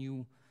ever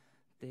new,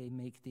 they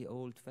make the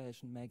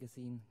old-fashioned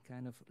magazine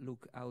kind of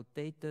look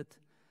outdated.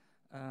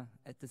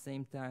 At the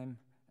same time,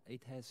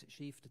 it has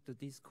shifted the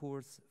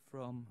discourse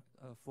from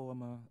a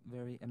former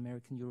very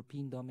American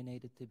European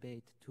dominated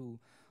debate to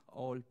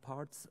all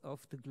parts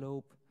of the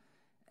globe,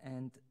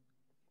 and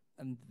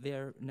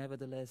where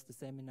nevertheless the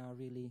seminar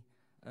really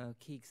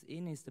kicks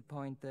in is the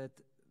point that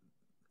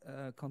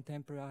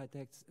contemporary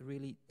architects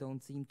really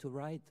don't seem to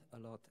write a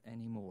lot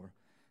anymore,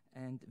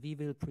 and we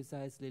will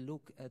precisely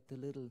look at the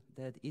little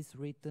that is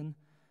written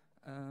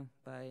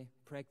by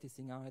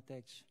practicing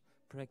architects,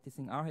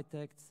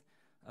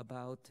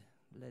 about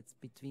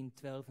between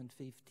 12 and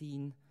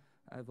 15.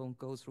 I won't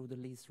go through the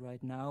list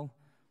right now,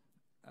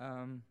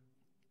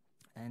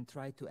 and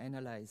try to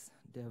analyze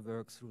their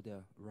work through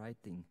their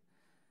writing.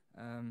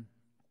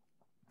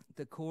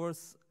 The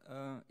course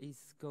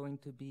is going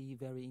to be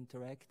very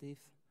interactive.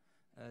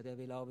 There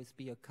will always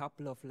be a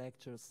couple of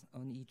lectures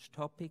on each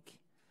topic.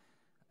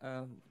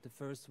 The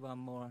first one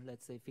more,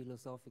 let's say,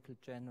 philosophical,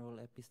 general,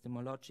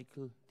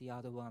 epistemological. The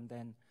other one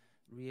then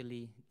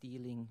really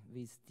dealing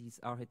with these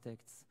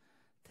architects'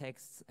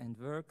 texts and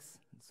works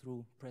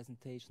through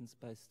presentations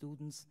by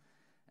students.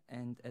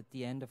 And at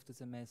the end of the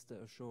semester,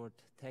 a short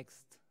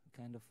text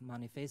kind of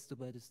manifesto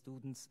by the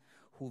students,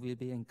 who will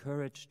be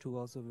encouraged to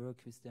also work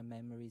with their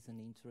memories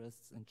and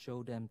interests and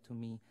show them to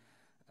me,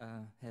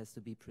 has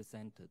to be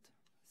presented.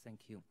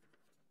 Thank you.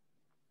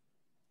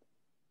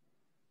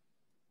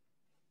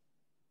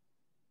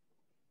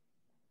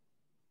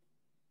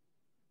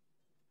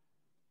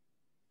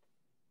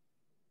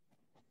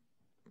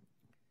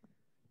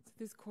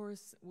 This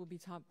course will be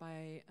taught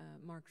by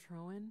Mark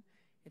Troen.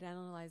 It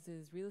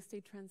analyzes real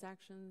estate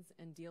transactions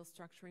and deal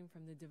structuring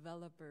from the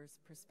developer's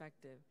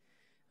perspective.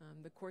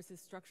 The course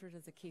is structured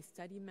as a case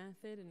study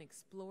method and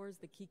explores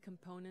the key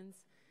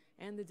components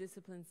and the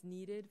disciplines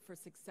needed for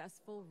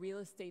successful real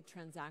estate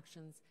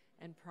transactions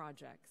and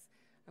projects.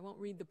 I won't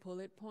read the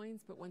bullet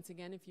points, but once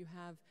again, if you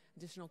have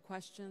additional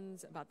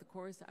questions about the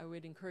course, I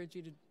would encourage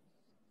you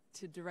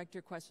to direct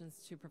your questions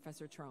to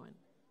Professor Troen.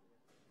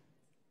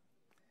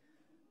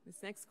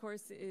 This next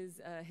course is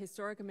a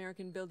Historic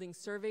American Building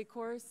Survey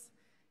course.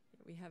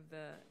 We have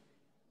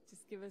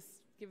just give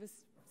us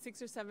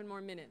 6 or 7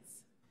 more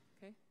minutes,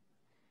 okay?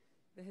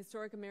 The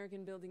Historic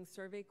American Building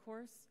Survey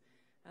course,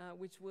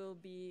 which will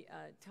be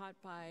taught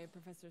by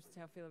Professors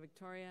Teofilo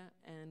Victoria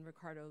and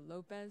Ricardo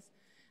Lopez.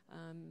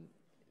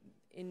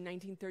 In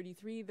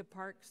 1933, the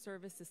Park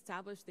Service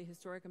established the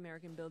Historic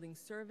American Building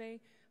Survey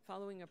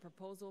following a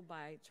proposal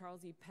by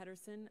Charles E.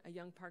 Pedersen, a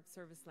young Park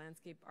Service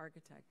landscape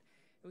architect.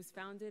 It was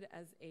founded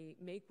as a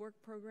make-work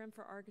program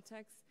for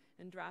architects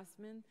and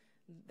draftsmen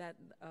that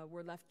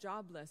were left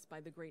jobless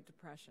by the Great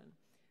Depression.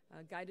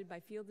 Guided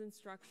by field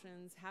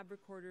instructions, HAB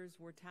recorders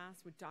were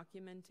tasked with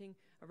documenting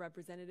a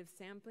representative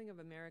sampling of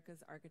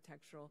America's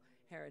architectural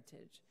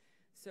heritage.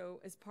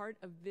 So as part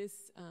of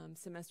this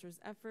semester's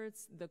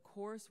efforts, the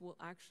course will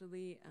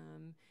actually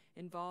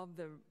involve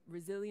the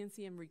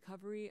resiliency and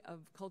recovery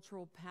of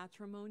cultural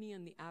patrimony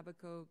in the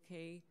Abaco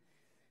Cay,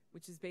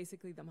 which is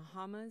basically the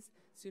Bahamas.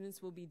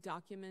 Students will be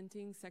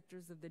documenting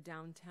sectors of the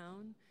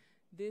downtown.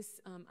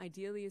 This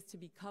ideally is to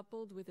be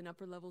coupled with an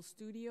upper-level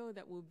studio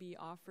that will be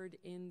offered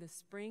in the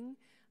spring,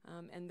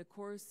 and the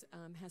course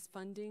has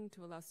funding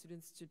to allow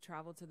students to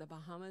travel to the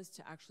Bahamas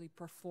to actually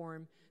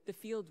perform the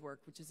field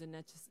work, which is a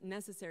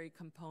necessary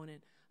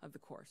component of the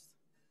course.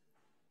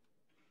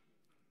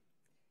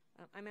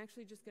 I'm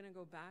actually just going to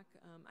go back.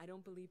 I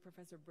don't believe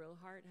Professor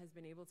Brillhart has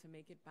been able to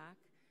make it back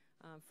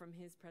from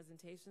his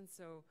presentation,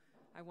 so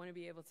I want to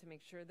be able to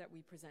make sure that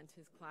we present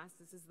his class.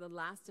 This is the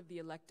last of the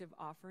elective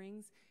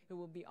offerings. It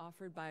will be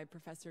offered by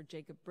Professor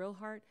Jacob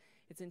Brillhart.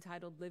 It's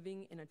entitled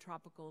Living in a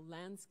Tropical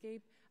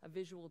Landscape, a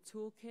Visual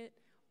Toolkit,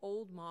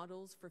 Old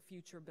Models for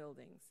Future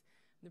Buildings.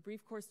 In the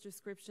brief course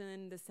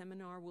description, the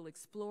seminar will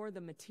explore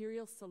the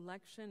material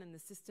selection and the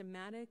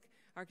systematic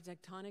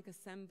architectonic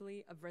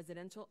assembly of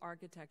residential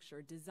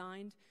architecture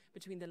designed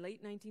between the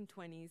late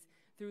 1920s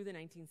through the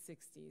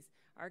 1960s.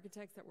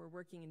 Architects that were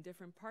working in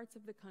different parts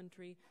of the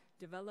country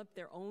developed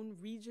their own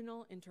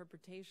regional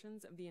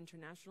interpretations of the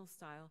international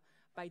style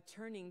by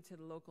turning to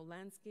the local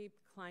landscape,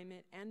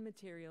 climate, and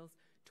materials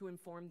to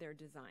inform their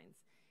designs.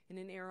 In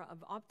an era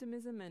of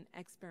optimism and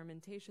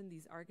experimentation,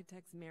 these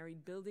architects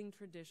married building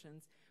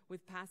traditions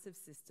with passive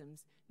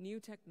systems, new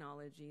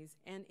technologies,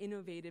 and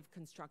innovative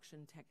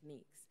construction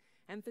techniques.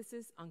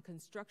 Emphasis on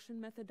construction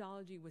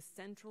methodology was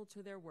central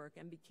to their work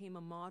and became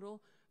a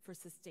model for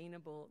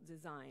sustainable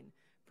design,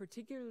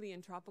 particularly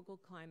in tropical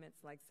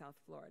climates like South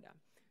Florida.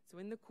 So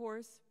in the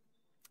course,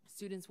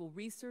 students will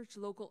research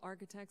local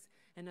architects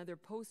and other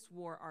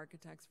post-war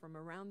architects from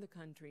around the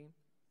country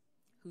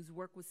whose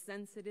work was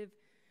sensitive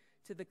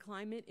to the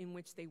climate in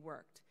which they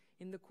worked.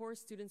 In the course,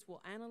 students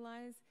will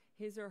analyze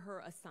his or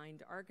her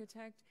assigned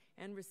architect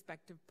and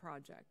respective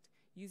project.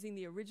 Using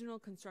the original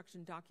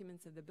construction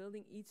documents of the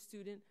building, each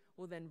student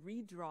will then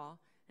redraw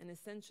and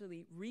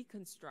essentially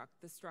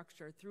reconstruct the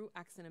structure through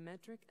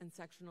axonometric and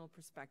sectional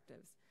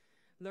perspectives.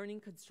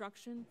 Learning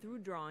construction through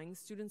drawing,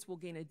 students will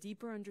gain a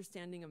deeper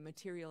understanding of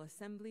material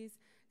assemblies,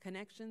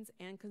 connections,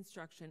 and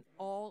construction,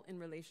 all in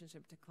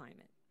relationship to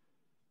climate.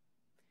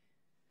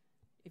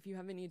 If you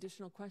have any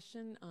additional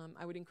question,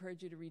 I would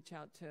encourage you to reach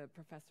out to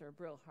Professor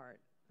Brillhart.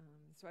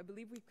 So I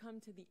believe we've come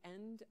to the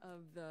end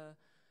of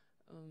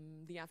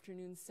the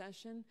afternoon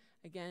session.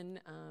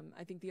 Again,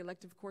 I think the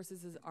elective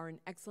courses are an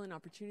excellent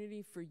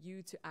opportunity for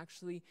you to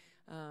actually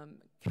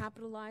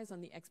capitalize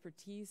on the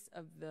expertise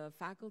of the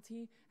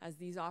faculty, as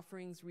these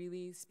offerings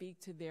really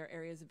speak to their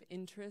areas of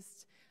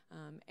interest.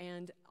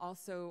 And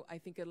also, I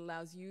think it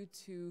allows you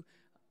to,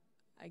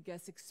 I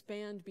guess,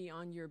 expand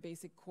beyond your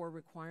basic core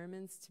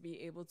requirements to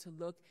be able to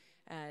look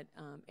at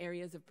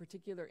areas of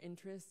particular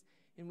interest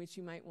in which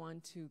you might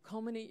want to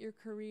culminate your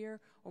career,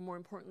 or more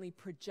importantly,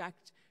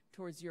 project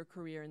towards your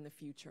career in the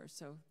future.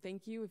 So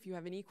thank you. If you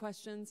have any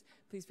questions,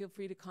 please feel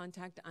free to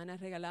contact Ana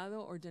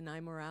Regalado or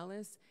Denai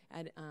Morales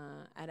at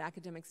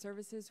Academic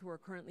Services, who are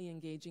currently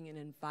engaging in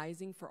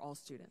advising for all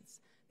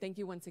students. Thank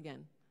you once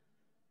again.